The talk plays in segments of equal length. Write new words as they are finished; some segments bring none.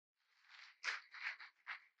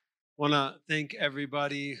Want to thank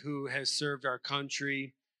everybody who has served our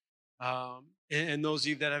country, and those of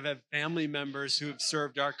you that have had family members who have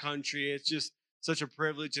served our country. It's just such a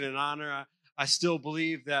privilege and an honor. I still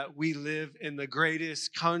believe that we live in the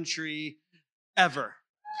greatest country ever.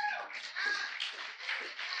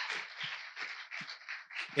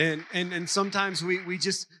 And sometimes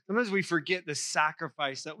we forget the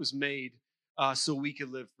sacrifice that was made so we could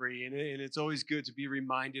live free. And it's always good to be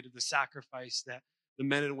reminded of the sacrifice that the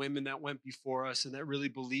men and women that went before us and that really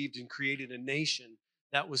believed and created a nation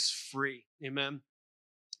that was free. Amen.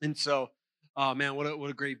 And so, man, what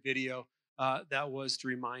a great video that was to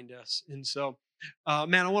remind us. And so,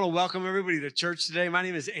 man, I want to welcome everybody to church today. My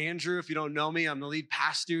name is Andrew. If you don't know me, I'm the lead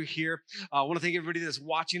pastor here. I want to thank everybody that's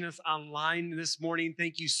watching us online this morning.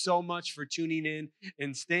 Thank you so much for tuning in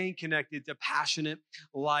and staying connected to Passionate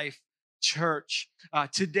Life Church.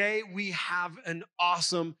 Today, we have an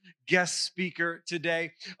awesome guest speaker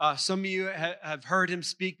today. Some of you have heard him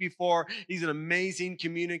speak before. He's an amazing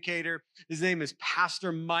communicator. His name is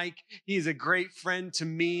Pastor Mike. He is a great friend to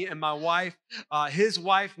me and my wife. His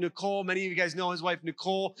wife, Nicole, many of you guys know his wife,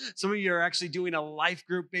 Nicole. Some of you are actually doing a life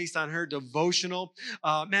group based on her devotional.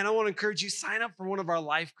 Man, I want to encourage you, sign up for one of our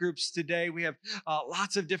life groups today. We have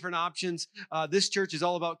lots of different options. This church is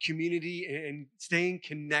all about community and staying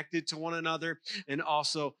connected to one another and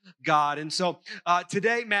also God. And so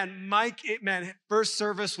today, man, Mike, first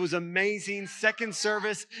service was amazing. Second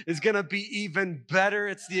service is going to be even better.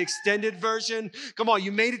 It's the extended version. Come on,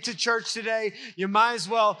 you made it to church today. You might as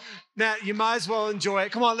well enjoy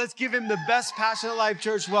it. Come on, let's give him the best Passionate Life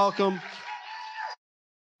Church welcome.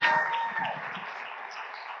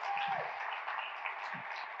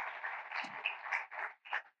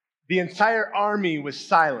 The entire army was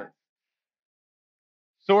silent.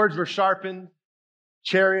 Swords were sharpened,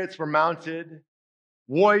 chariots were mounted,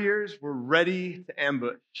 warriors were ready to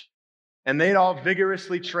ambush, and they'd all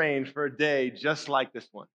vigorously trained for a day just like this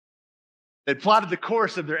one. They plotted the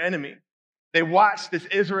course of their enemy. They watched this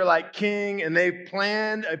Israelite king, and they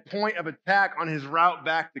planned a point of attack on his route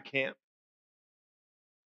back to camp.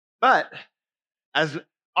 But, as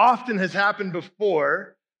often has happened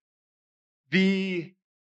before, the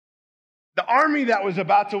army that was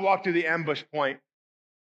about to walk through the ambush point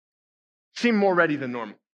seemed more ready than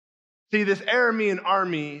normal. See, this Aramean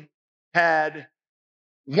army had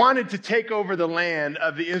wanted to take over the land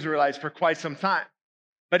of the Israelites for quite some time.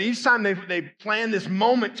 But each time they planned this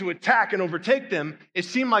moment to attack and overtake them, it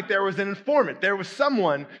seemed like there was an informant. There was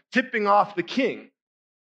someone tipping off the king,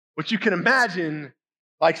 which you can imagine,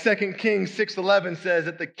 like 2 Kings 6:11 says,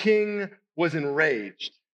 that the king was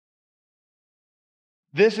enraged.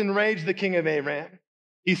 This enraged the king of Aram.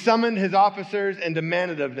 He summoned his officers and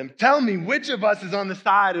demanded of them, "Tell me, which of us is on the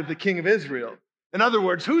side of the king of Israel?" In other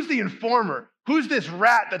words, who's the informer? Who's this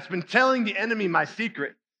rat that's been telling the enemy my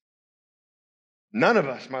secret? "None of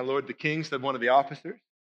us, my lord the king," said one of the officers.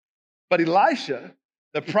 But Elisha,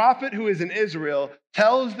 the prophet who is in Israel,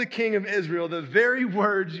 tells the king of Israel the very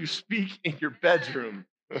words you speak in your bedroom.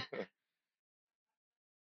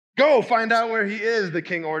 "Go find out where he is," the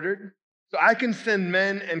king ordered, "so I can send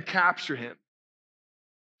men and capture him."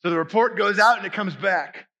 So the report goes out and it comes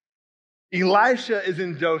back. Elisha is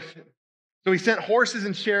in Dothan. So he sent horses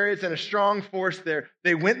and chariots and a strong force there.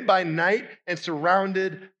 They went by night and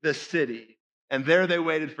surrounded the city. And there they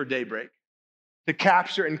waited for daybreak to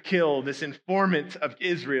capture and kill this informant of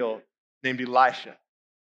Israel named Elisha.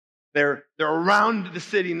 They're around the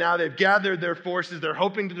city now. They've gathered their forces. They're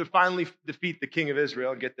hoping to finally defeat the king of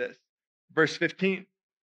Israel. Get this. Verse 15.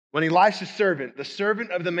 When Elisha's servant, the servant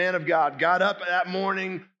of the man of God, got up that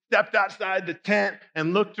morning, stepped outside the tent,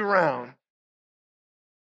 and looked around,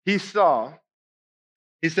 he saw,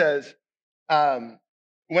 he says, went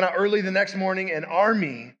out early the next morning, an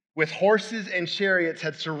army with horses and chariots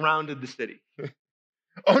had surrounded the city.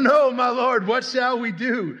 "Oh no, my lord, what shall we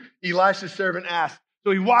do?" Elisha's servant asked. So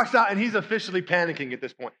he walks out and he's officially panicking at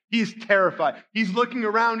this point. He's terrified. He's looking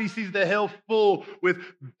around. He sees the hill full with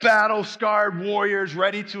battle-scarred warriors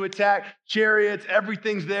ready to attack, chariots,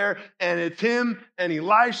 everything's there. And it's him and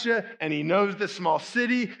Elisha, and he knows the small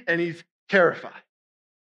city, and he's terrified.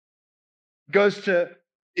 Goes to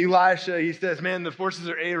Elisha. He says, "Man, the forces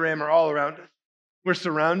of Aram are all around us. We're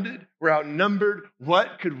surrounded. We're outnumbered.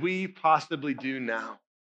 What could we possibly do now?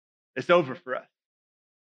 It's over for us."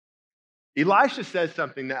 Elisha says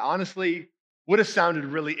something that honestly would have sounded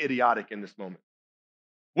really idiotic in this moment.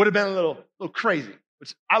 Would have been a little crazy,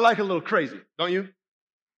 which I like a little crazy, don't you?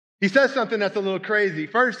 He says something that's a little crazy.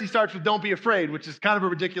 First, he starts with "don't be afraid," which is kind of a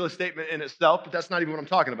ridiculous statement in itself, but that's not even what I'm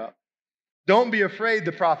talking about. "Don't be afraid,"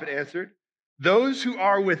 the prophet answered. "Those who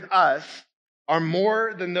are with us are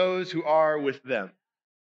more than those who are with them,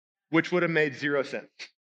 which would have made zero sense.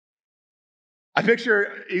 I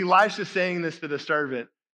picture Elisha saying this to the servant,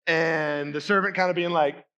 and the servant kind of being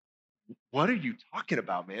like, what are you talking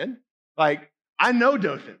about, man? Like, I know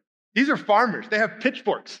Dothan. These are farmers. They have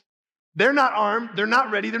pitchforks. They're not armed. They're not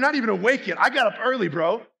ready. They're not even awake yet. I got up early,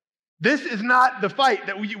 bro. This is not the fight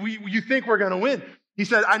that you think we're going to win. He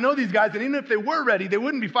said, I know these guys, and even if they were ready, they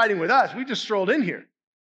wouldn't be fighting with us. We just strolled in here.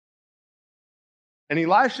 And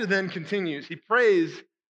Elisha then continues. He prays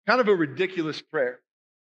kind of a ridiculous prayer.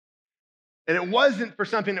 And it wasn't for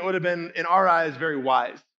something that would have been, in our eyes, very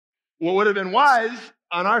wise. What would have been wise,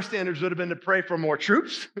 on our standards, would have been to pray for more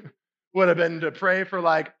troops, would have been to pray for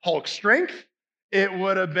like Hulk strength. It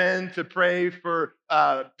would have been to pray for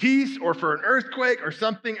peace or for an earthquake or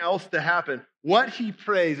something else to happen. What he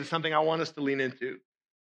prays is something I want us to lean into.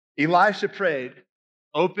 Elisha prayed,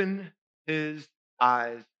 open his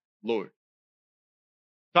eyes, Lord.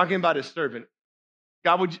 Talking about his servant.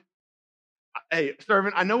 God, would you, hey,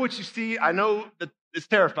 servant, I know what you see. I know that it's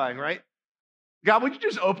terrifying, right? God, would you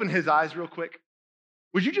just open his eyes real quick?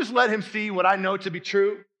 Would you just let him see what I know to be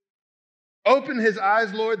true? Open his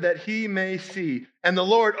eyes, Lord, that he may see. And the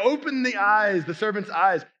Lord opened the eyes, the servant's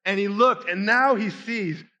eyes, and he looked, and now he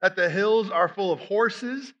sees that the hills are full of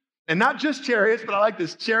horses, and not just chariots, but I like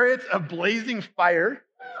this, chariots of blazing fire,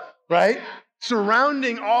 right?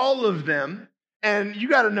 Surrounding all of them. And you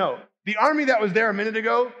got to know, the army that was there a minute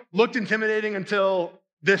ago looked intimidating until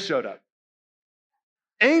this showed up.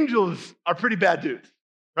 Angels are pretty bad dudes,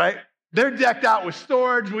 right? They're decked out with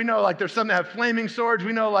swords. We know like there's some that have flaming swords.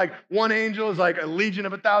 We know like one angel is like a legion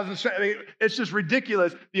of 1,000. I mean, it's just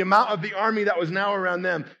ridiculous, the amount of the army that was now around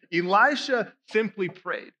them. Elisha simply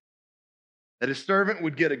prayed that his servant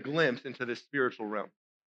would get a glimpse into this spiritual realm,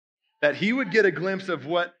 that he would get a glimpse of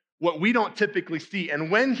what we don't typically see.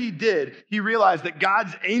 And when he did, he realized that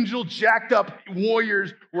God's angel jacked up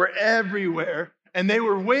warriors were everywhere, and they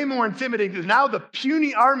were way more intimidating because now the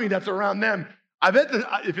puny army that's around them, I bet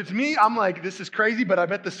if it's me, I'm like, this is crazy, but I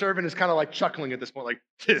bet the servant is kind of like chuckling at this point, like,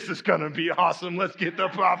 this is going to be awesome. Let's get the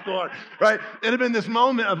popcorn, right? It'd have been this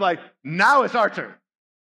moment of like, now it's our turn.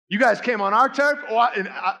 You guys came on our turf.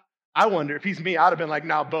 I wonder if he's me, I'd have been like,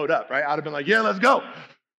 now boat up, right? I'd have been like, yeah, let's go.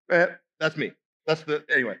 That's me.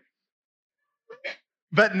 Anyway.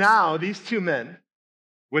 But now these two men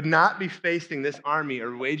would not be facing this army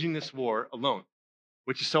or waging this war alone,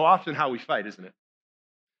 which is so often how we fight, isn't it?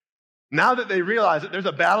 Now that they realize that there's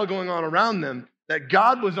a battle going on around them, that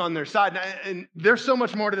God was on their side. And there's so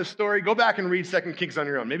much more to this story. Go back and read 2 Kings on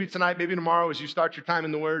your own. Maybe tonight, maybe tomorrow as you start your time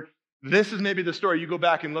in the Word. This is maybe the story you go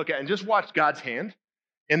back and look at and just watch God's hand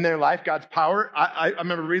in their life, God's power. I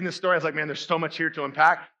remember reading this story. I was like, man, there's so much here to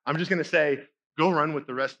unpack. I'm just going to say, go run with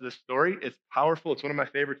the rest of this story. It's powerful. It's one of my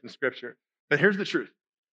favorites in Scripture. But here's the truth.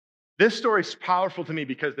 This story is powerful to me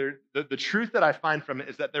because the truth that I find from it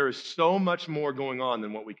is that there is so much more going on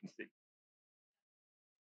than what we can see.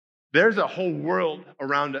 There's a whole world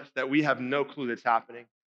around us that we have no clue that's happening.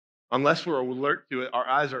 Unless we're alert to it, our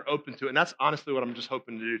eyes are open to it. And that's honestly what I'm just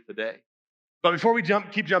hoping to do today. But before we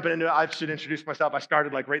keep jumping into it, I should introduce myself. I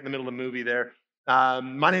started like right in the middle of the movie there.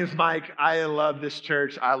 My name is Mike. I love this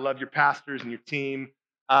church. I love your pastors and your team.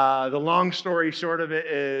 The long story short of it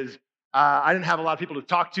is I didn't have a lot of people to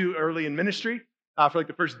talk to early in ministry for like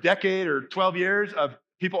the first decade or 12 years of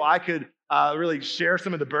people I could really share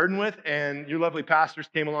some of the burden with. And your lovely pastors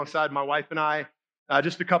came alongside my wife and I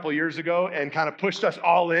just a couple years ago and kind of pushed us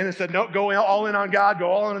all in and said, no, go all in on God,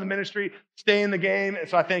 go all in on the ministry, stay in the game. And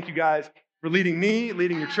so I thank you guys for leading me,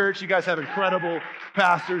 leading your church. You guys have incredible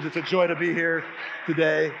pastors. It's a joy to be here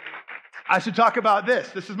today. I should talk about this.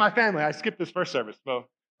 This is my family. I skipped this first service. So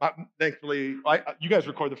thankfully, you guys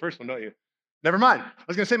record the first one, don't you? Never mind. I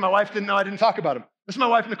was going to say my wife didn't know I didn't talk about him. This is my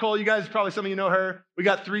wife, Nicole. You guys, probably some of you know her. We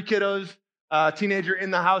got 3 kiddos, teenager in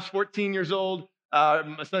the house, 14 years old.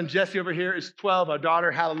 My son Jesse over here is 12. Our daughter,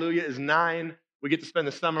 Hallelujah, is 9. We get to spend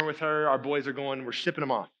the summer with her. Our boys are we're shipping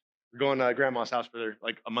them off. We're going to grandma's house for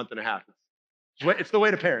like a month and a half. It's the way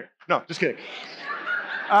to parent. No, just kidding.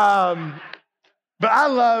 But I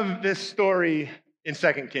love this story in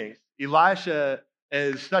 2 Kings. Elisha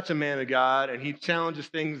is such a man of God, and he challenges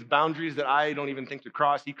things, boundaries that I don't even think to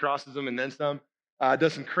cross. He crosses them and then some.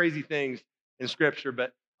 Does some crazy things in Scripture,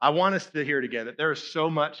 but I want us to hear it again, that there is so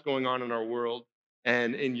much going on in our world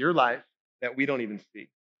and in your life that we don't even see.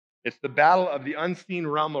 It's the battle of the unseen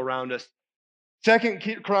realm around us.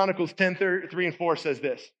 2 Chronicles 10:3-4 says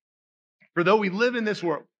this, for though we live in this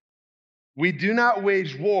world, we do not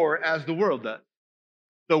wage war as the world does.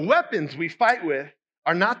 The weapons we fight with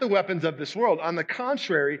are not the weapons of this world. On the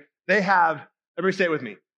contrary, they have, everybody say it with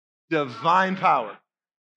me, divine power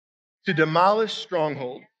to demolish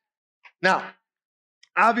strongholds. Now,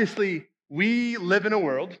 obviously, we live in a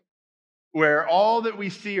world where all that we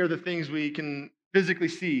see are the things we can physically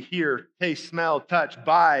see, hear, taste, smell, touch,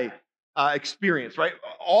 buy, experience, right?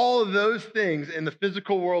 All of those things in the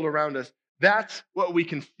physical world around us, that's what we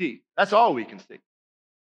can see. That's all we can see.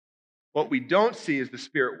 What we don't see is the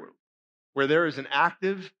spirit world, where there is an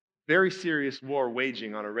active, very serious war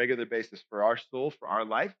waging on a regular basis for our soul, for our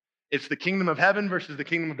life. It's the kingdom of heaven versus the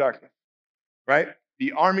kingdom of darkness, right?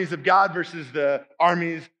 The armies of God versus the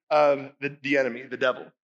armies of the enemy, the devil.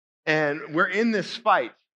 And we're in this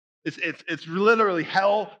fight. It's literally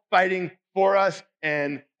hell fighting for us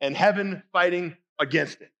and heaven fighting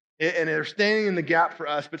against it. And they're standing in the gap for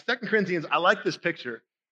us. But 2 Corinthians, I like this picture.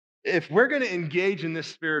 If we're going to engage in this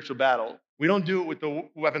spiritual battle, we don't do it with the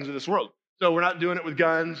weapons of this world. So we're not doing it with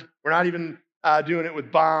guns. We're not even doing it with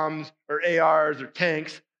bombs or ARs or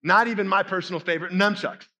tanks. Not even my personal favorite,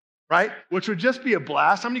 nunchucks, right? Which would just be a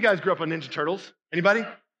blast. How many of you guys grew up on Ninja Turtles? Anybody?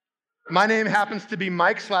 My name happens to be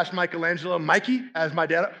Mike/Michelangelo. Mikey, as my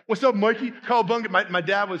dad. What's up, Mikey? Cowabunga. My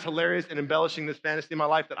dad was hilarious in embellishing this fantasy in my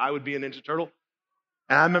life that I would be a Ninja Turtle.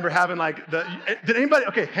 And I remember having did anybody,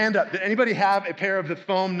 okay, hand up. Did anybody have a pair of the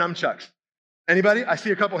foam nunchucks? Anybody? I see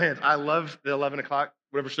a couple hands. I love the 11 o'clock,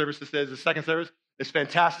 whatever service this is, the second service. It's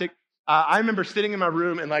fantastic. I remember sitting in my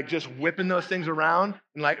room and just whipping those things around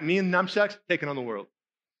and me and nunchucks taking on the world.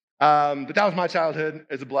 But that was my childhood.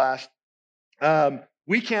 It's a blast.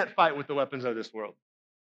 We can't fight with the weapons of this world.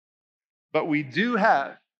 But we do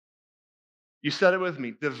have, you said it with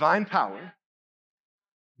me, divine power,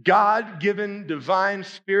 God-given divine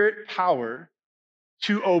spirit power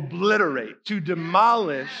to obliterate, to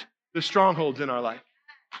demolish the strongholds in our life.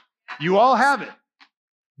 You all have it.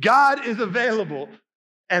 God is available.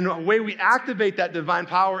 And the way we activate that divine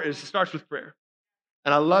power is it starts with prayer.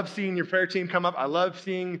 And I love seeing your prayer team come up. I love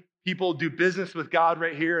seeing people do business with God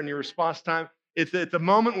right here in your response time. It's a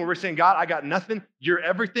moment where we're saying, God, I got nothing. You're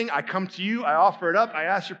everything. I come to you. I offer it up. I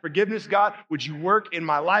ask your forgiveness, God. Would you work in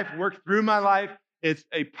my life, work through my life? It's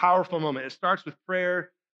a powerful moment. It starts with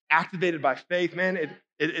prayer, activated by faith. Man,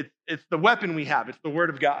 it's the weapon we have. It's the word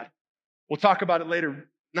of God. We'll talk about it later.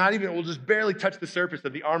 We'll just barely touch the surface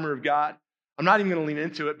of the armor of God. I'm not even going to lean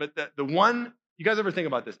into it, but the one, you guys ever think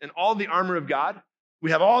about this? In all the armor of God,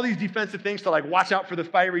 we have all these defensive things to watch out for the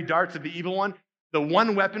fiery darts of the evil one. The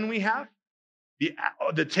one weapon we have,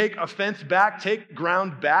 the take offense back, take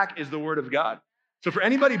ground back is the word of God. So for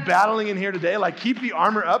anybody battling in here today, keep the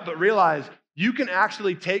armor up, but realize you can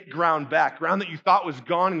actually take ground back, ground that you thought was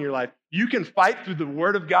gone in your life. You can fight through the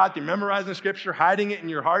word of God, through memorizing scripture, hiding it in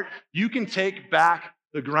your heart. You can take back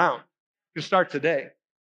the ground. You can start today.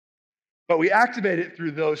 But we activate it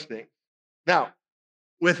through those things. Now,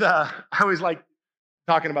 I always like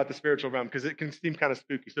talking about the spiritual realm because it can seem kind of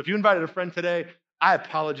spooky. So if you invited a friend today, I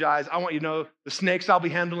apologize. I want you to know the snakes I'll be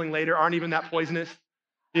handling later aren't even that poisonous,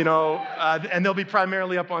 and they'll be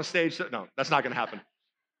primarily up on stage. So, no, that's not going to happen.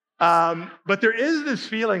 But there is this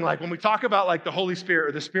feeling when we talk about the Holy Spirit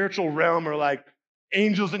or the spiritual realm or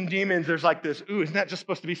angels and demons, there's this, ooh, isn't that just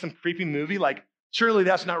supposed to be some creepy movie? Surely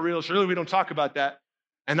that's not real. Surely we don't talk about that.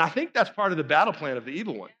 And I think that's part of the battle plan of the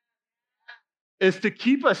evil one, is to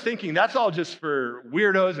keep us thinking that's all just for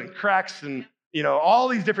weirdos and cracks and, all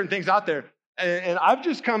these different things out there. And I've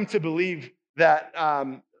just come to believe that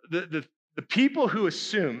the people who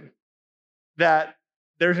assume that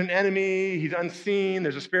there's an enemy, he's unseen,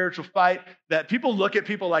 there's a spiritual fight, that people look at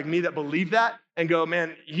people like me that believe that and go,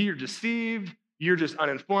 man, you're deceived, you're just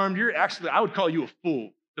uninformed, I would call you a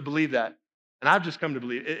fool to believe that. And I've just come to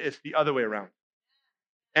believe it's the other way around.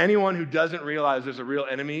 Anyone who doesn't realize there's a real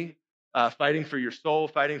enemy fighting for your soul,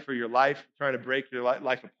 fighting for your life, trying to break your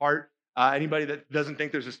life apart, anybody that doesn't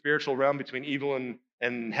think there's a spiritual realm between evil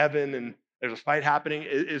and heaven and there's a fight happening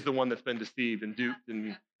is the one that's been deceived and duped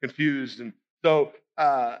and confused. And so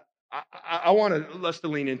I want us to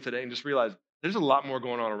lean in today and just realize there's a lot more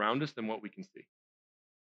going on around us than what we can see.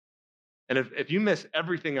 And if you miss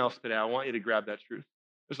everything else today, I want you to grab that truth.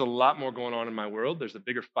 There's a lot more going on in my world. There's a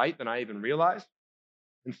bigger fight than I even realized.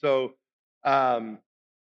 And so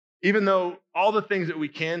even though all the things that we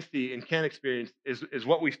can see and can experience is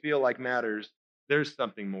what we feel like matters, there's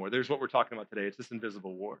something more. There's what we're talking about today. It's this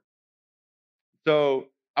invisible war. So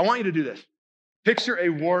I want you to do this. Picture a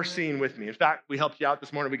war scene with me. In fact, we helped you out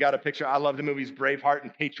this morning. We got a picture. I love the movies Braveheart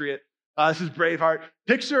and Patriot. This is Braveheart.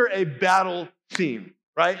 Picture a battle scene,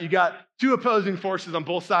 right? You got two opposing forces on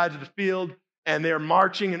both sides of the field, and they're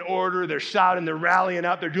marching in order. They're shouting. They're rallying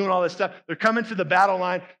up. They're doing all this stuff. They're coming to the battle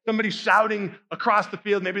line. Somebody's shouting across the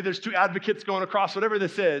field. Maybe there's two advocates going across, whatever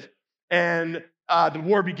this is. And the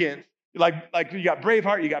war begins. Like you got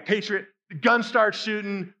Braveheart, you got Patriot. The guns start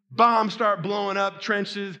shooting, bombs start blowing up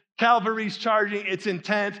trenches, cavalry's charging, it's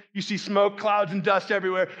intense. You see smoke, clouds, and dust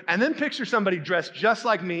everywhere. And then picture somebody dressed just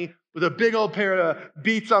like me with a big old pair of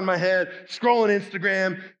Beats on my head, scrolling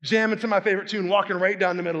Instagram, jamming to my favorite tune, walking right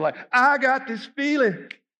down the middle like, I got this feeling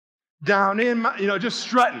down in my, just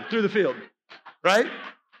strutting through the field, right?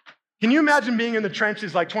 Can you imagine being in the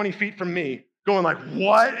trenches like 20 feet from me, going like,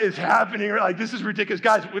 what is happening? Like, this is ridiculous.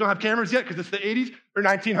 Guys, we don't have cameras yet because it's the 80s or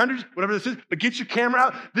 1900s, whatever this is, but get your camera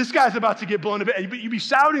out. This guy's about to get blown to bed. You'd be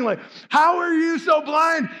shouting like, how are you so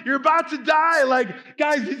blind? You're about to die. Like,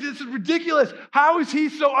 guys, this is ridiculous. How is he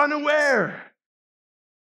so unaware?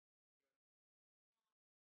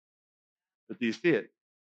 But do you see it?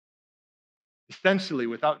 Essentially,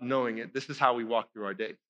 without knowing it, this is how we walk through our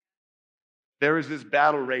day. There is this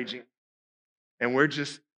battle raging, and we're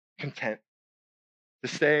just content to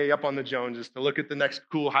stay up on the Joneses, to look at the next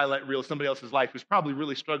cool highlight reel of somebody else's life who's probably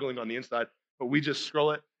really struggling on the inside, but we just scroll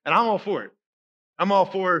it. And I'm all for it. I'm all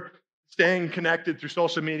for staying connected through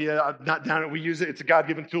social media. I'm not down it. We use it. It's a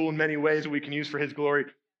God-given tool in many ways that we can use for his glory.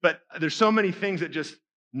 But there's so many things that just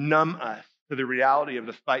numb us to the reality of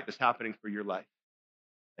the fight that's happening for your life.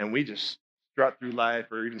 And we just strut through life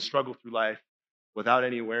or even struggle through life without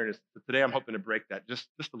any awareness. But today I'm hoping to break that just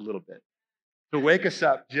a little bit, to wake us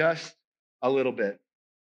up just a little bit.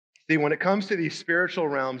 See, when it comes to these spiritual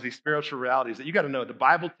realms, these spiritual realities that you got to know, the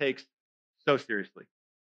Bible takes so seriously.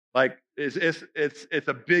 Like it's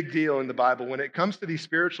a big deal in the Bible. When it comes to these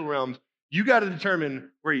spiritual realms, you got to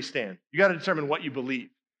determine where you stand. You got to determine what you believe.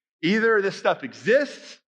 Either this stuff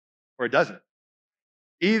exists or it doesn't.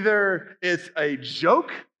 Either it's a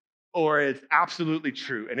joke or it's absolutely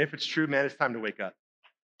true. And if it's true, man, it's time to wake up.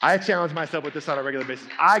 I challenge myself with this on a regular basis.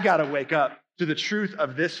 I got to wake up to the truth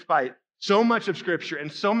of this fight. So much of Scripture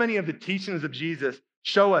and so many of the teachings of Jesus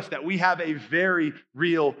show us that we have a very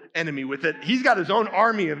real enemy with it. He's got his own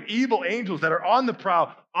army of evil angels that are on the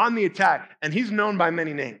prowl, on the attack, and he's known by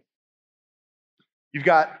many names. You've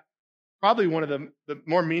got probably one of the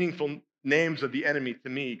more meaningful names of the enemy to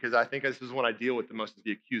me, because I think this is one I deal with the most, is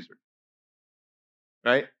the accuser.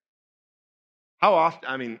 Right? I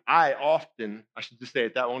should just say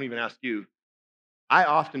it, that won't even ask you. I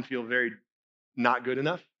often feel very not good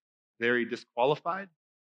enough, very disqualified,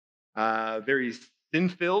 very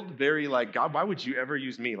sin-filled, very like, God, why would you ever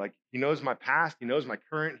use me? Like, he knows my past, he knows my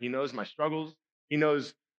current, he knows my struggles, he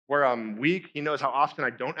knows where I'm weak, he knows how often I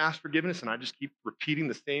don't ask forgiveness and I just keep repeating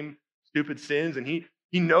the same stupid sins, and he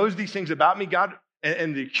knows these things about me, God,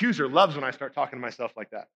 and the accuser loves when I start talking to myself like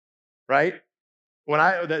that, right? When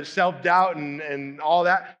that self-doubt and all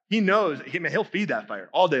that, he knows, he'll feed that fire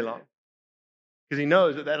all day long. Because he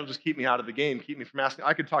knows that that'll just keep me out of the game, keep me from asking.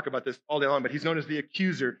 I could talk about this all day long, but he's known as the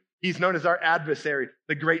accuser. He's known as our adversary,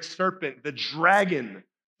 the great serpent, the dragon.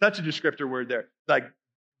 Such a descriptor word there. Like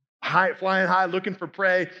flying high, looking for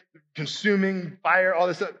prey, consuming fire, all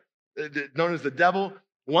this stuff, known as the devil.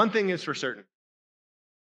 One thing is for certain.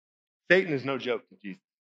 Satan is no joke to Jesus.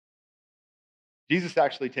 Jesus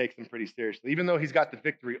actually takes him pretty seriously. Even though he's got the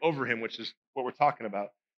victory over him, which is what we're talking about,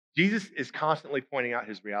 Jesus is constantly pointing out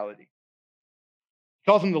his reality.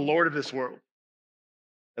 He calls him the Lord of this world,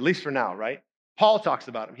 at least for now, right? Paul talks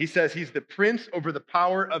about him. He says he's the prince over the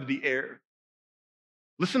power of the air.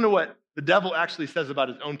 Listen to what the devil actually says about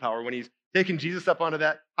his own power when he's taking Jesus up onto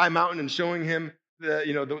that high mountain and showing him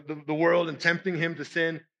the world and tempting him to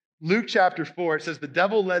sin. Luke chapter 4, it says, the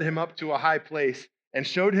devil led him up to a high place and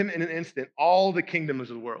showed him in an instant all the kingdoms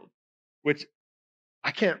of the world, which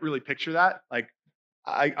I can't really picture that. Like,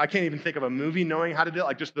 I can't even think of a movie knowing how to do it,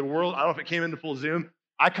 like just the world. I don't know if it came into full zoom.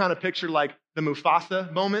 I kind of picture like the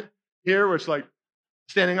Mufasa moment here, where it's like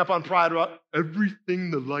standing up on Pride Rock, everything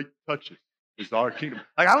the light touches is our kingdom.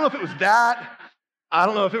 Like, I don't know if it was that. I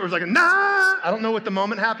don't know if it was like a nah. I don't know what the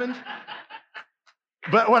moment happened.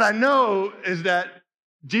 But what I know is that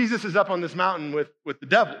Jesus is up on this mountain with the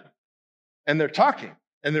devil, and they're talking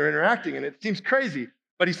and they're interacting, and it seems crazy.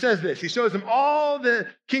 But he says this. He shows him all the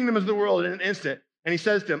kingdoms of the world in an instant. And he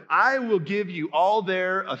says to him, I will give you all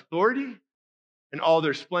their authority and all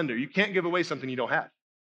their splendor. You can't give away something you don't have.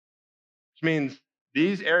 Which means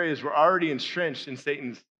these areas were already entrenched in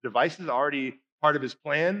Satan's devices, already part of his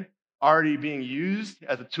plan, already being used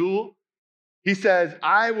as a tool. He says,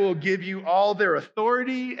 I will give you all their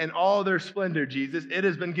authority and all their splendor, Jesus. It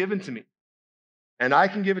has been given to me. And I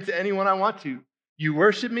can give it to anyone I want to. You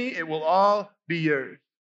worship me, it will all be yours.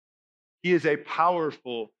 He is a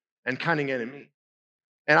powerful and cunning enemy.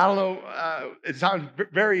 And I don't know, it sounds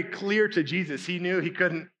very clear to Jesus. He knew he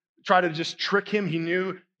couldn't try to just trick him. He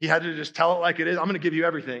knew he had to just tell it like it is. I'm going to give you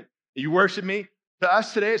everything. You worship me, To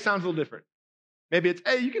us today, it sounds a little different. Maybe it's,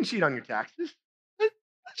 hey, you can cheat on your taxes.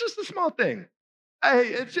 That's just a small thing. Hey,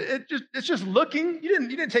 it's just looking. You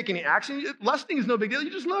didn't take any action. Lusting is no big deal.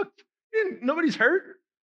 You just looked. Nobody's hurt.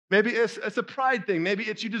 Maybe it's a pride thing. Maybe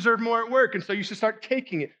it's you deserve more at work, and so you should start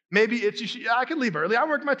taking it. Maybe it's I could leave early. I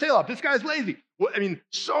worked my tail off. This guy's lazy. Well, I mean,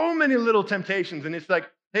 so many little temptations, and it's like,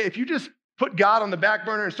 hey, if you just put God on the back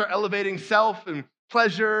burner and start elevating self and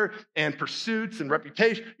pleasure and pursuits and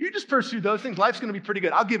reputation, you just pursue those things. Life's going to be pretty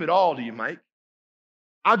good. I'll give it all to you, Mike.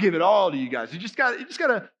 I'll give it all to you guys. You just got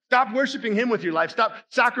to stop worshiping him with your life. Stop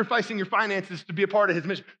sacrificing your finances to be a part of his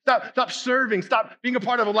mission. Stop serving. Stop being a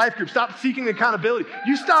part of a life group. Stop seeking accountability.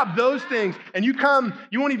 You stop those things and you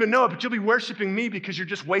won't even know it, but you'll be worshiping me because you're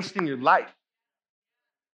just wasting your life.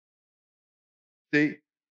 See,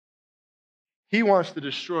 he wants to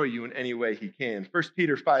destroy you in any way he can. 1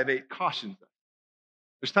 Peter 5:8 cautions us.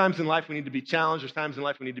 There's times in life we need to be challenged. There's times in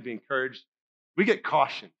life we need to be encouraged. We get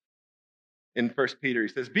cautioned. In 1 Peter, he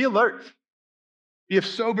says, be alert. Be of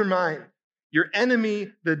sober mind. Your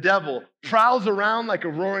enemy, the devil, prowls around like a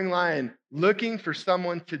roaring lion looking for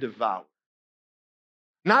someone to devour.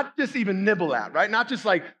 Not just even nibble at, right? Not just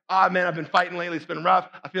like, man, I've been fighting lately. It's been rough.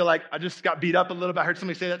 I feel like I just got beat up a little bit. I heard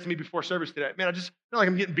somebody say that to me before service today. Man, I just feel like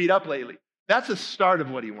I'm getting beat up lately. That's the start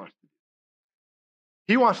of what he wants to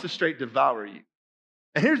do. He wants to straight devour you.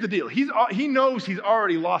 And here's the deal. He knows he's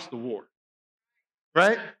already lost the war,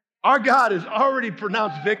 right? Our God has already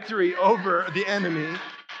pronounced victory over the enemy.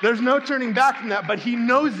 There's no turning back from that, but he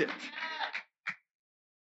knows it.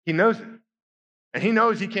 He knows it. And he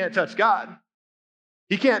knows he can't touch God.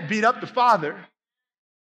 He can't beat up the father,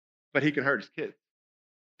 but he can hurt his kids.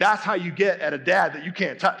 That's how you get at a dad that you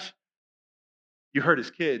can't touch. You hurt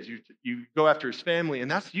his kids. You go after his family,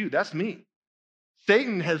 and that's you. That's me.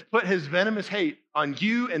 Satan has put his venomous hate on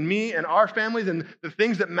you and me and our families and the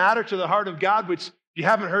things that matter to the heart of God, which if you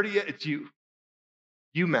haven't heard it yet, it's you.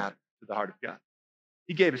 You matter to the heart of God.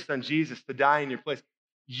 He gave his son Jesus to die in your place.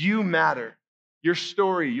 You matter. Your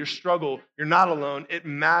story, your struggle, you're not alone. It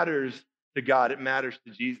matters to God. It matters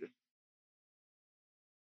to Jesus.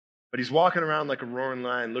 But he's walking around like a roaring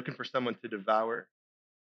lion looking for someone to devour.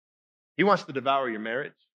 He wants to devour your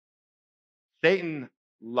marriage. Satan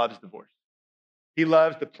loves divorce. He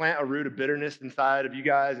loves to plant a root of bitterness inside of you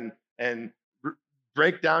guys and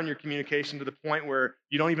break down your communication to the point where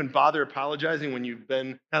you don't even bother apologizing when you've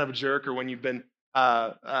been kind of a jerk or when you've been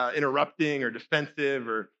interrupting or defensive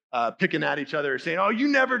or picking at each other or saying, oh, you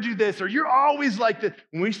never do this or you're always like this.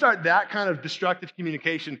 When we start that kind of destructive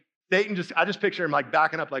communication, Satan I just picture him like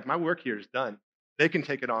backing up like my work here is done. They can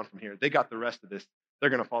take it on from here. They got the rest of this. They're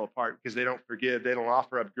going to fall apart because they don't forgive. They don't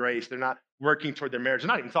offer up grace. They're not working toward their marriage. They're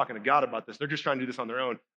not even talking to God about this. They're just trying to do this on their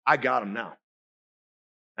own. I got them now.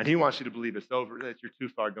 And he wants you to believe it's over, that you're too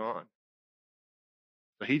far gone.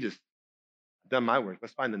 So he just done my work.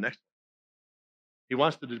 Let's find the next one. He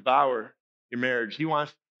wants to devour your marriage. He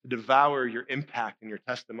wants to devour your impact and your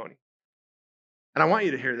testimony. And I want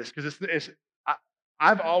you to hear this because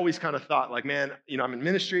I've always kind of thought like, man, I'm in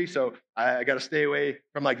ministry, so I got to stay away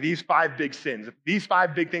from like these 5 big sins. If these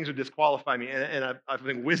 5 big things would disqualify me. And I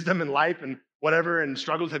think wisdom and life and whatever and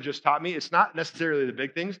struggles have just taught me it's not necessarily the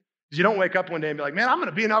big things. Because you don't wake up one day and be like, man, I'm going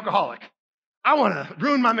to be an alcoholic. I want to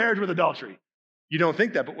ruin my marriage with adultery. You don't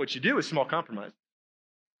think that, but what you do is small compromise,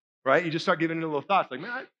 right? You just start giving it little thoughts like, man,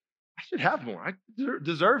 I should have more. I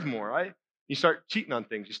deserve more, right? You start cheating on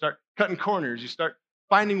things. You start cutting corners. You start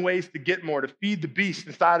finding ways to get more, to feed the beast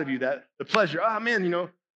inside of you, that the pleasure. Oh, man,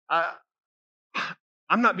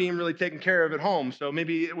 I'm not being really taken care of at home, so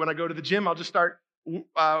maybe when I go to the gym, I'll just start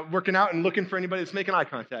working out and looking for anybody that's making eye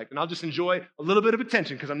contact. And I'll just enjoy a little bit of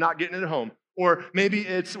attention because I'm not getting it at home. Or maybe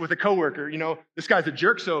it's with a coworker. This guy's a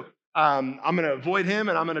jerk, so I'm going to avoid him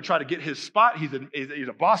and I'm going to try to get his spot. He's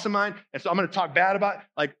a boss of mine. And so I'm going to talk bad about it.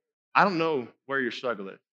 Like, I don't know where your struggle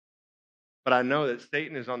is. But I know that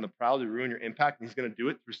Satan is on the prowl to ruin your impact. And he's going to do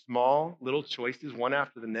it through small little choices, one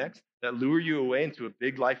after the next, that lure you away into a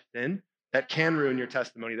big life sin that can ruin your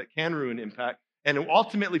testimony, that can ruin impact. And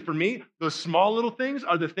ultimately, for me, those small little things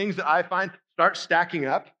are the things that I find start stacking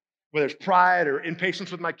up, whether it's pride or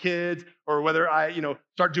impatience with my kids, or whether I,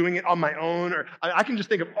 start doing it on my own, or I can just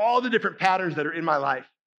think of all the different patterns that are in my life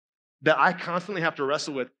that I constantly have to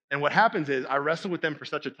wrestle with. And what happens is I wrestle with them for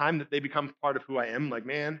such a time that they become part of who I am. Like,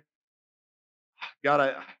 man, God,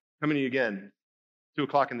 I'm coming to you again.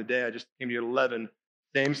 2:00 in the day, I just came to you at 11.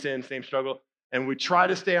 Same sin, same struggle. And we try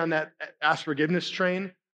to stay on that ask forgiveness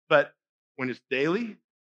train, but when it's daily,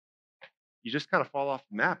 you just kind of fall off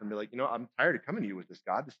the map and be like, I'm tired of coming to you with this,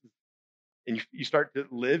 God. And you start to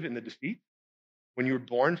live in the defeat when you were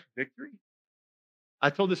born for victory. I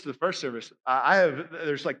told this to the first service.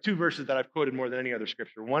 There's like 2 verses that I've quoted more than any other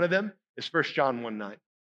scripture. One of them is 1 John 1:9. It's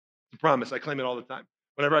a promise. I claim it all the time.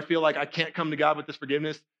 Whenever I feel like I can't come to God with this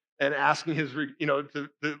forgiveness and asking his, to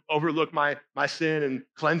overlook my sin and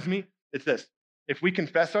cleanse me, it's this. If we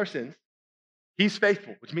confess our sins, he's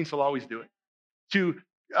faithful, which means he'll always do it, to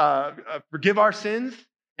forgive our sins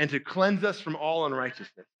and to cleanse us from all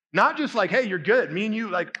unrighteousness. Not just like, hey, you're good. Me and you,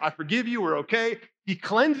 like, I forgive you, we're okay. He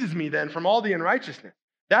cleanses me then from all the unrighteousness.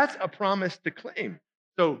 That's a promise to claim.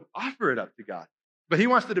 So offer it up to God. But he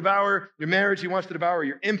wants to devour your marriage. He wants to devour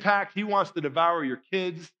your impact. He wants to devour your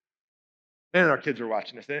kids. And our kids are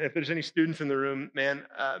watching this. And if there's any students in the room, man,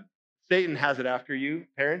 Satan has it after you,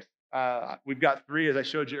 parents. We've got 3, as I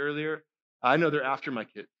showed you earlier. I know they're after my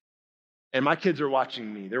kids. And my kids are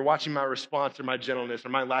watching me. They're watching my response or my gentleness or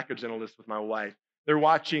my lack of gentleness with my wife. They're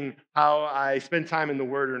watching how I spend time in the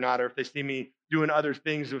Word or not, or if they see me doing other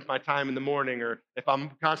things with my time in the morning, or if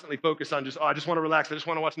I'm constantly focused on I just want to relax. I just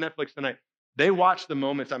want to watch Netflix tonight. They watch the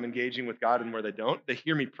moments I'm engaging with God and where they don't. They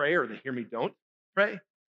hear me pray or they hear me don't pray.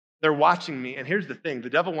 They're watching me. And here's the thing. The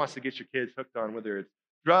devil wants to get your kids hooked on whether it's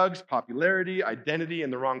drugs, popularity, identity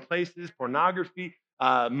in the wrong places, pornography,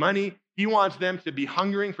 money. He wants them to be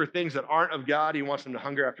hungering for things that aren't of God. He wants them to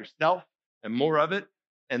hunger after self and more of it.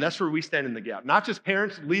 And that's where we stand in the gap. Not just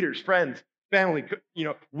parents, leaders, friends, family.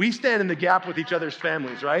 We stand in the gap with each other's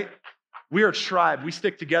families, right? We are a tribe. We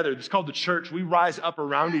stick together. It's called the church. We rise up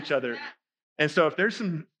around each other. And so if there's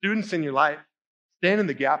some students in your life, stand in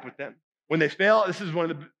the gap with them. When they fail, this is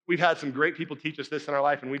we've had some great people teach us this in our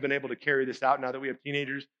life, and we've been able to carry this out now that we have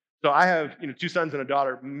teenagers. So I have 2 sons and a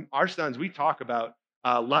daughter. Our sons, we talk about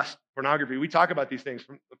lust, pornography. We talk about these things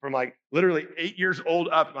from like literally 8 years old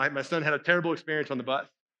up. My son had a terrible experience on the bus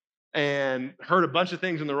and heard a bunch of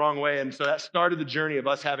things in the wrong way. And so that started the journey of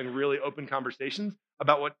us having really open conversations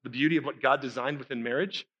about what the beauty of what God designed within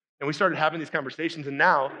marriage. And we started having these conversations. And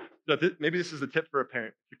now, maybe this is a tip for a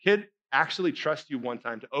parent. If your kid actually trusts you one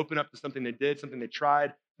time to open up to something they did, something they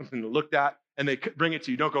tried, something they looked at, and they bring it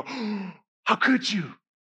to you, don't go, oh, how could you?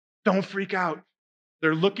 Don't freak out.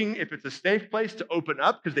 They're looking if it's a safe place to open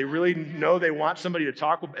up because they really know they want somebody to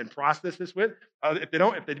talk and process this with. If they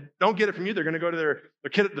don't get it from you, they're going to go to their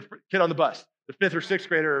kid on the bus, the 5th or 6th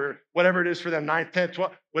grader, or whatever it is for them, 9th, 10th,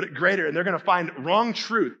 12th, grader, and they're going to find wrong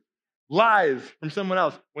truth, lies from someone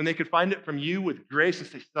else when they could find it from you with grace and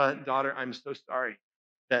say, son, daughter, I'm so sorry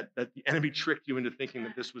that the enemy tricked you into thinking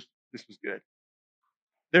that this was good.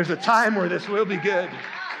 There's a time where this will be good.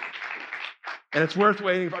 And it's worth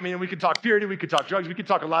waiting for. We could talk purity, we could talk drugs, we could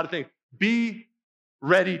talk a lot of things. Be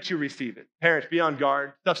ready to receive it. Parents, be on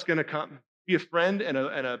guard. Stuff's going to come. Be a friend and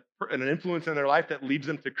an influence in their life that leads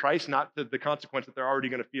them to Christ, not to the consequence that they're already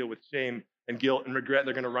going to feel with shame and guilt and regret.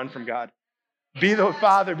 They're going to run from God. Be the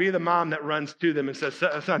father, be the mom that runs to them and says,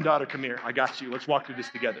 son, daughter, come here. I got you. Let's walk through this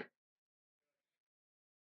together.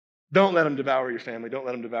 Don't let them devour your family. Don't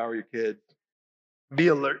let them devour your kids. Be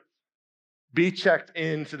alert. Be checked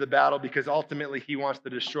into the battle because ultimately he wants to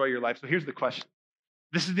destroy your life. So here's the question.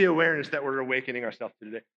 This is the awareness that we're awakening ourselves to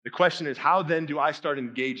today. The question is, how then do I start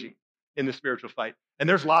engaging in the spiritual fight? And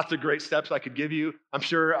there's lots of great steps I could give you. I'm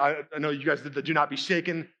sure, I know you guys did the Do Not Be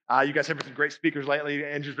Shaken. You guys have some great speakers lately.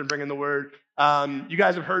 Andrew's been bringing the word. You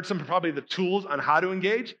guys have heard some probably the tools on how to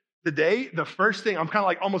engage. Today, the first thing, I'm kind of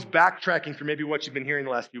like almost backtracking for maybe what you've been hearing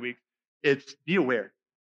the last few weeks. It's be aware.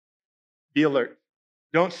 Be alert.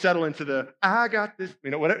 Don't settle into I got this,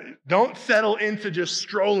 whatever. Don't settle into just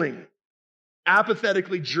strolling,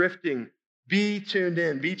 apathetically drifting. Be tuned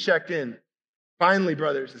in, be checked in. Finally,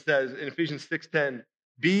 brothers, it says in Ephesians 6:10,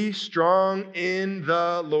 be strong in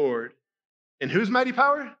the Lord. In whose mighty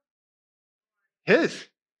power? His.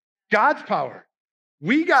 God's power.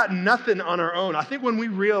 We got nothing on our own. I think when we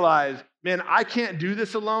realize, man, I can't do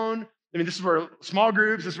this alone. This is where small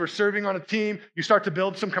groups, this is where serving on a team, you start to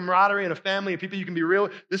build some camaraderie and a family and people you can be real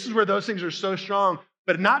with. This is where those things are so strong.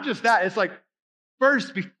 But not just that. It's like,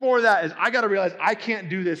 first, before that is I got to realize I can't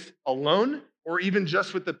do this alone or even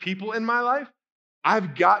just with the people in my life.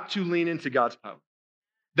 I've got to lean into God's power.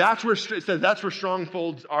 That's where it says that's where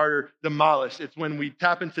strongholds are demolished. It's when we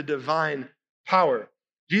tap into divine power.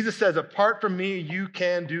 Jesus says, apart from me, you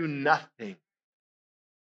can do nothing.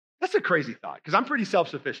 That's a crazy thought because I'm pretty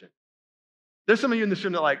self-sufficient. There's some of you in this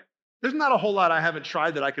room that there's not a whole lot I haven't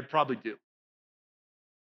tried that I could probably do.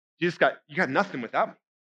 You got nothing without me.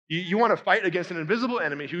 You want to fight against an invisible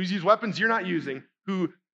enemy who's used weapons you're not using, who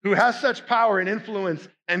has such power and influence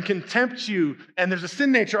and can tempt you, and there's a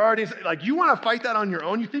sin nature already. You want to fight that on your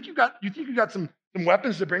own? You think you got some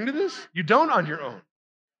weapons to bring to this? You don't on your own.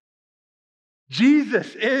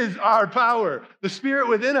 Jesus is our power. The Spirit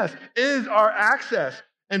within us is our access.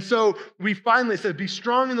 And so we finally said, be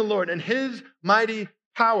strong in the Lord and his mighty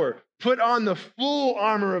power. Put on the full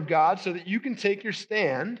armor of God so that you can take your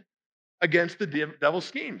stand against the devil's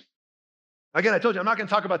schemes. Again, I told you, I'm not going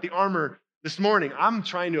to talk about the armor this morning. I'm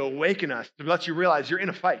trying to awaken us to let you realize you're in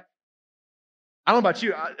a fight. I don't know about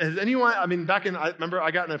you. Has anyone, I remember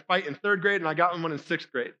I got in a fight in 3rd grade and I got in one in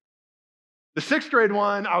 6th grade. The 6th grade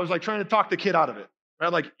one, I was like trying to talk the kid out of it.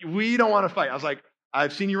 Right? Like, we don't want to fight. I was like,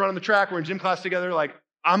 I've seen you run on the track. We're in gym class together. Like,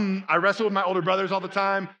 I wrestle with my older brothers all the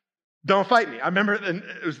time. Don't fight me. I remember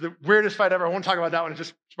it was the weirdest fight ever. I won't talk about that one. It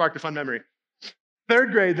just sparked a fun memory.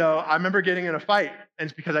 3rd grade, though, I remember getting in a fight, and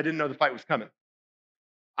it's because I didn't know the fight was coming.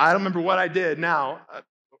 I don't remember what I did now.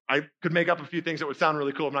 I could make up a few things that would sound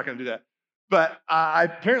really cool. I'm not going to do that. But I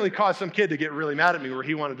apparently caused some kid to get really mad at me where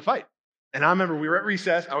he wanted to fight. And I remember we were at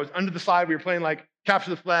recess. I was under the slide. We were playing like Capture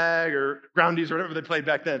the Flag or Groundies or whatever they played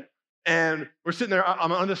back then. And we're sitting there.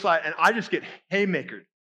 I'm under the slide, and I just get haymakered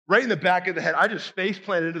right in the back of the head. I just face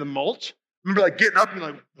planted into the mulch. I remember like getting up and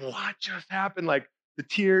like, what just happened? Like the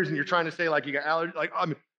tears, and you're trying to say like you got allergies. Like,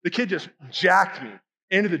 the kid just jacked me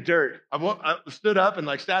into the dirt. I stood up and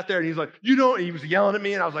like sat there, and he's like, you don't. He was yelling at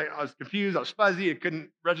me, and I was confused. I was fuzzy. I couldn't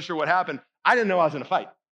register what happened. I didn't know I was in a fight.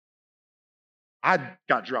 I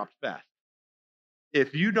got dropped fast.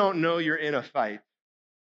 If you don't know you're in a fight,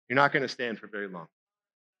 you're not going to stand for very long.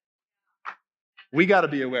 We got to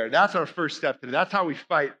be aware. That's our first step today. That's how we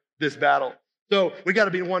fight this battle. So we got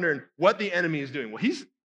to be wondering what the enemy is doing. Well,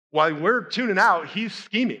 while we're tuning out, he's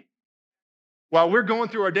scheming. While we're going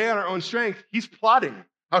through our day on our own strength, he's plotting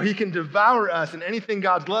how he can devour us and anything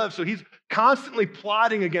God's loves. So he's constantly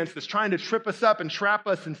plotting against us, trying to trip us up and trap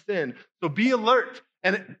us in sin. So be alert.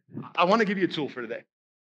 And I want to give you a tool for today.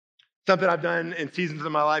 Something I've done in seasons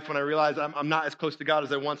of my life when I realize I'm not as close to God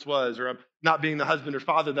as I once was, or I'm not being the husband or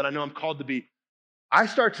father that I know I'm called to be. I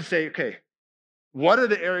start to say, okay, what are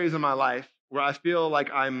the areas of my life where I feel like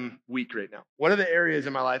I'm weak right now? What are the areas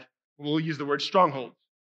in my life, we'll use the word strongholds.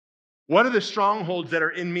 What are the strongholds that are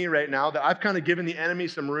in me right now that I've kind of given the enemy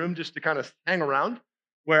some room just to kind of hang around,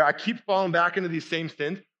 where I keep falling back into these same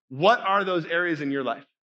sins? What are those areas in your life?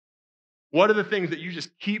 What are the things that you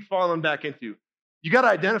just keep falling back into? You got to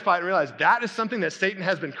identify and realize that is something that Satan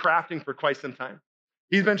has been crafting for quite some time.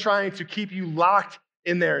 He's been trying to keep you locked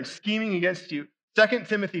in there and scheming against you. 2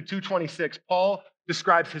 Timothy 2:26, Paul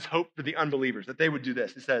describes his hope for the unbelievers, that they would do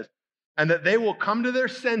this. It says, and that they will come to their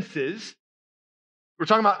senses. We're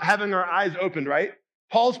talking about having our eyes opened, right?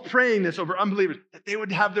 Paul's praying this over unbelievers, that they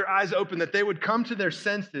would have their eyes open, that they would come to their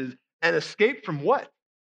senses and escape from what?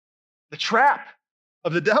 The trap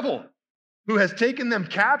of the devil, who has taken them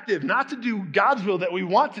captive, not to do God's will that we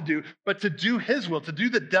want to do, but to do his will, to do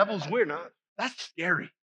the devil's will. Now, that's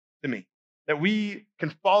scary to me, that we can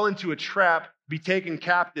fall into a trap, be taken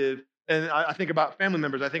captive. And I think about family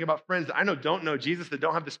members. I think about friends that I know don't know Jesus, that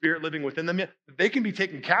don't have the Spirit living within them yet. They can be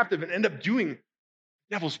taken captive and end up doing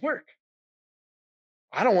the devil's work.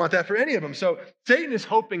 I don't want that for any of them. So Satan is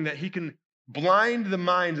hoping that he can blind the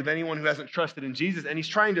minds of anyone who hasn't trusted in Jesus, and he's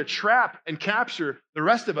trying to trap and capture the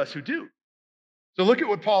rest of us who do. So look at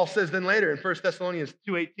what Paul says then later in 1 Thessalonians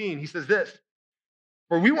 2:18. He says this,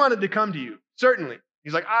 for we wanted to come to you, certainly.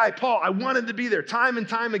 He's like, Paul, I wanted to be there time and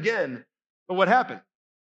time again. But what happened?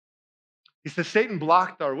 He says, Satan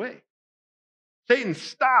blocked our way. Satan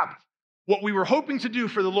stopped what we were hoping to do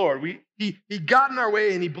for the Lord. He got in our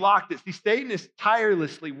way and he blocked it. See, Satan is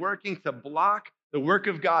tirelessly working to block the work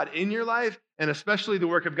of God in your life, and especially the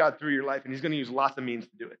work of God through your life. And he's going to use lots of means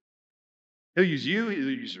to do it. He'll use you, he'll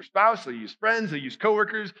use your spouse, he'll use friends, he'll use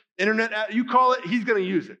coworkers, internet, you call it, he's going to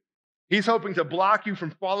use it. He's hoping to block you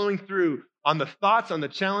from following through on the thoughts, on the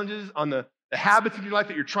challenges, on the habits in your life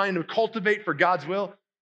that you're trying to cultivate for God's will.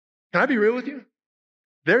 Can I be real with you?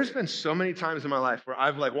 There's been so many times in my life where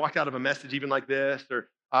I've like walked out of a message even like this, or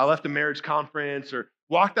I left a marriage conference, or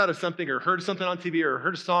walked out of something, or heard something on TV, or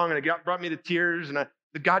heard a song, and it brought me to tears. And I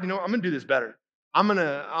said, God, I'm going to do this better. I'm going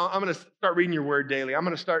to start reading your word daily. I'm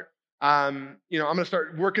going to start, I'm going to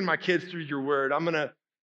start working my kids through your word. I'm going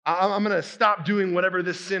to stop doing whatever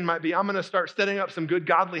this sin might be. I'm going to start setting up some good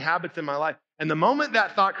godly habits in my life. And the moment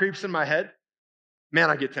that thought creeps in my head, man,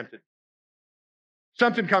 I get tempted.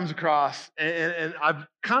 Something comes across, and I've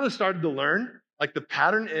kind of started to learn, like the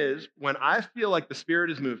pattern is when I feel like the Spirit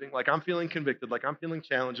is moving, like I'm feeling convicted, like I'm feeling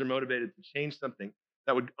challenged or motivated to change something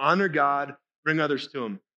that would honor God, bring others to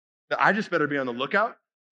him, that I just better be on the lookout.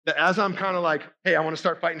 That as I'm kind of like, hey, I want to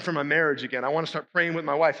start fighting for my marriage again. I want to start praying with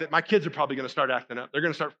my wife. That my kids are probably going to start acting up. They're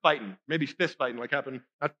going to start fighting, maybe fist fighting like happened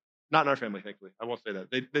not Not in our family, thankfully. I won't say that.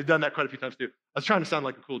 They've done that quite a few times too. I was trying to sound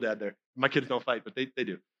like a cool dad there. My kids don't fight, but they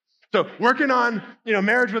do. So working on,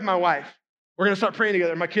 marriage with my wife. We're going to start praying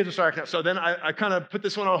together. My kids will start acting out. So then I kind of put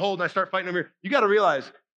this one on hold and I start fighting over here. You got to realize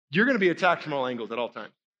you're going to be attacked from all angles at all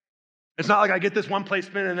times. It's not like I get this one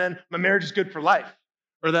placement and then my marriage is good for life,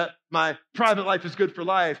 or that my private life is good for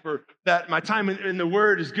life, or that my time in the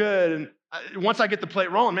Word is good. And once I get the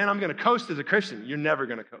plate rolling, man, I'm going to coast as a Christian. You're never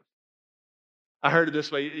going to coast. I heard it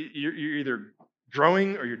this way. You're either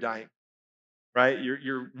growing or you're dying, right?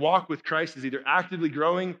 Your walk with Christ is either actively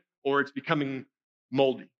growing or it's becoming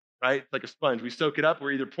moldy, right? It's like a sponge. We soak it up.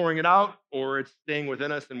 We're either pouring it out or it's staying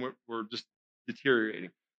within us and we're just deteriorating.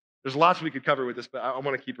 There's lots we could cover with this, but I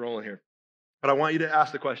want to keep rolling here. But I want you to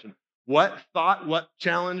ask the question, what thought, what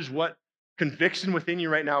challenge, what conviction within you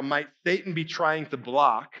right now might Satan be trying to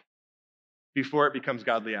block before it becomes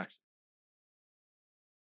godly action?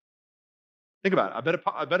 Think about it.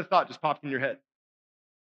 I bet a thought just popped in your head.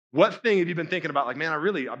 What thing have you been thinking about? Like, man,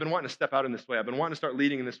 I've been wanting to step out in this way. I've been wanting to start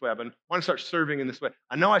leading in this way. I've been wanting to start serving in this way.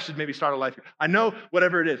 I know I should maybe start a life here. I know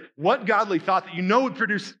whatever it is. What godly thought that you know would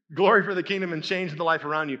produce glory for the kingdom and change the life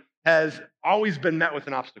around you has always been met with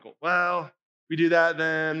an obstacle? Well, if we do that,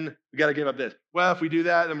 then we got to give up this. Well, if we do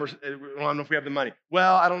that, then I don't know if we have the money.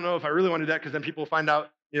 Well, I don't know if I really want to do that because then people will find out,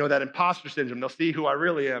 that imposter syndrome. They'll see who I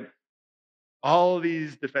really am. All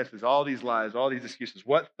these defenses, all these lies, all these excuses.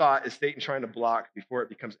 What thought is Satan trying to block before it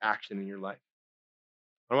becomes action in your life?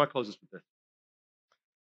 I want to close this with this.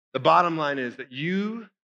 The bottom line is that you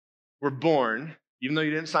were born, even though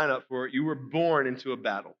you didn't sign up for it, you were born into a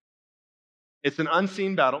battle. It's an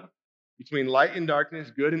unseen battle between light and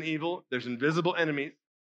darkness, good and evil. There's invisible enemies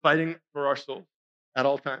fighting for our souls at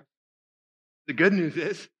all times. The good news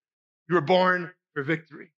is you were born for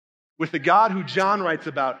victory. With the God who John writes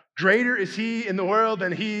about, greater is he in the world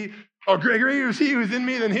than greater is he who's in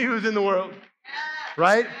me than he who's in the world.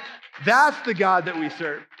 Right? That's the God that we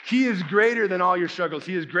serve. He is greater than all your struggles.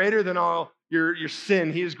 He is greater than all your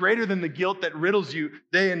sin. He is greater than the guilt that riddles you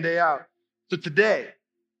day in, day out. So today,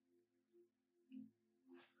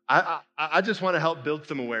 I just want to help build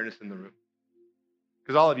some awareness in the room.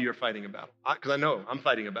 Because all of you are fighting a battle. Because I know I'm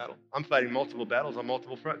fighting a battle. I'm fighting multiple battles on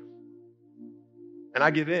multiple fronts. And I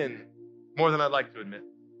give in more than I'd like to admit.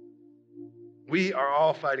 We are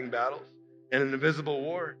all fighting battles in an invisible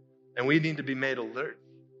war, and we need to be made alert.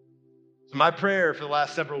 So my prayer for the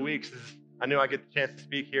last several weeks is, I knew I'd get the chance to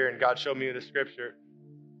speak here, and God showed me the scripture,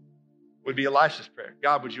 would be Elisha's prayer.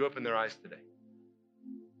 God, would you open their eyes today?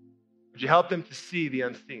 Would you help them to see the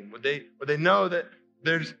unseen? Would they know that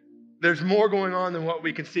there's more going on than what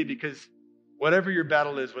we can see? Because whatever your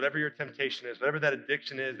battle is, whatever your temptation is, whatever that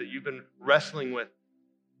addiction is that you've been wrestling with,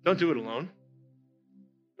 don't do it alone.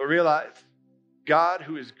 But realize God,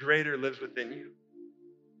 who is greater, lives within you.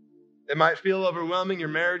 It might feel overwhelming. Your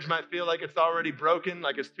marriage might feel like it's already broken,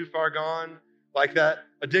 like it's too far gone, like that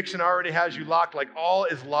addiction already has you locked, like all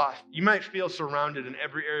is lost. You might feel surrounded in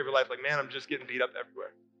every area of your life, like, man, I'm just getting beat up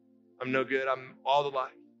everywhere. I'm no good. I'm all the lies.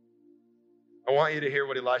 I want you to hear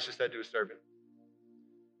what Elisha said to his servant.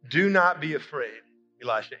 Do not be afraid,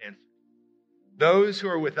 Elisha answered. Those who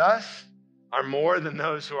are with us are more than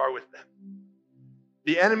those who are with them.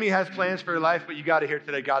 The enemy has plans for your life, but you got to hear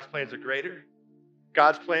today, God's plans are greater.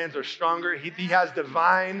 God's plans are stronger. He has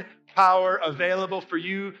divine power available for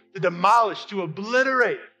you to demolish, to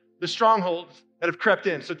obliterate the strongholds that have crept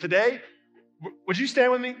in. So today, would you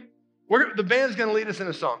stand with me? The band's going to lead us in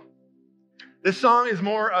a song. This song is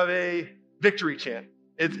more of a victory chant.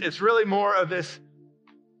 It's really more of this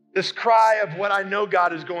cry of what I know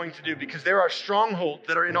God is going to do, because there are strongholds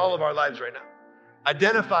that are in all of our lives right now.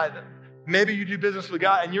 Identify them. Maybe you do business with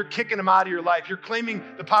God and you're kicking them out of your life. You're claiming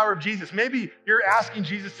the power of Jesus. Maybe you're asking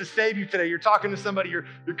Jesus to save you today. You're talking to somebody. You're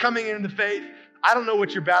coming into faith. I don't know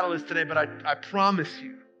what your battle is today, but I promise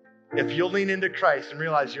you, if you'll lean into Christ and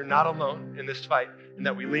realize you're not alone in this fight, and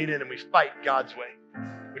that we lean in and we fight God's way.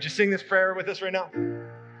 Would you sing this prayer with us right now?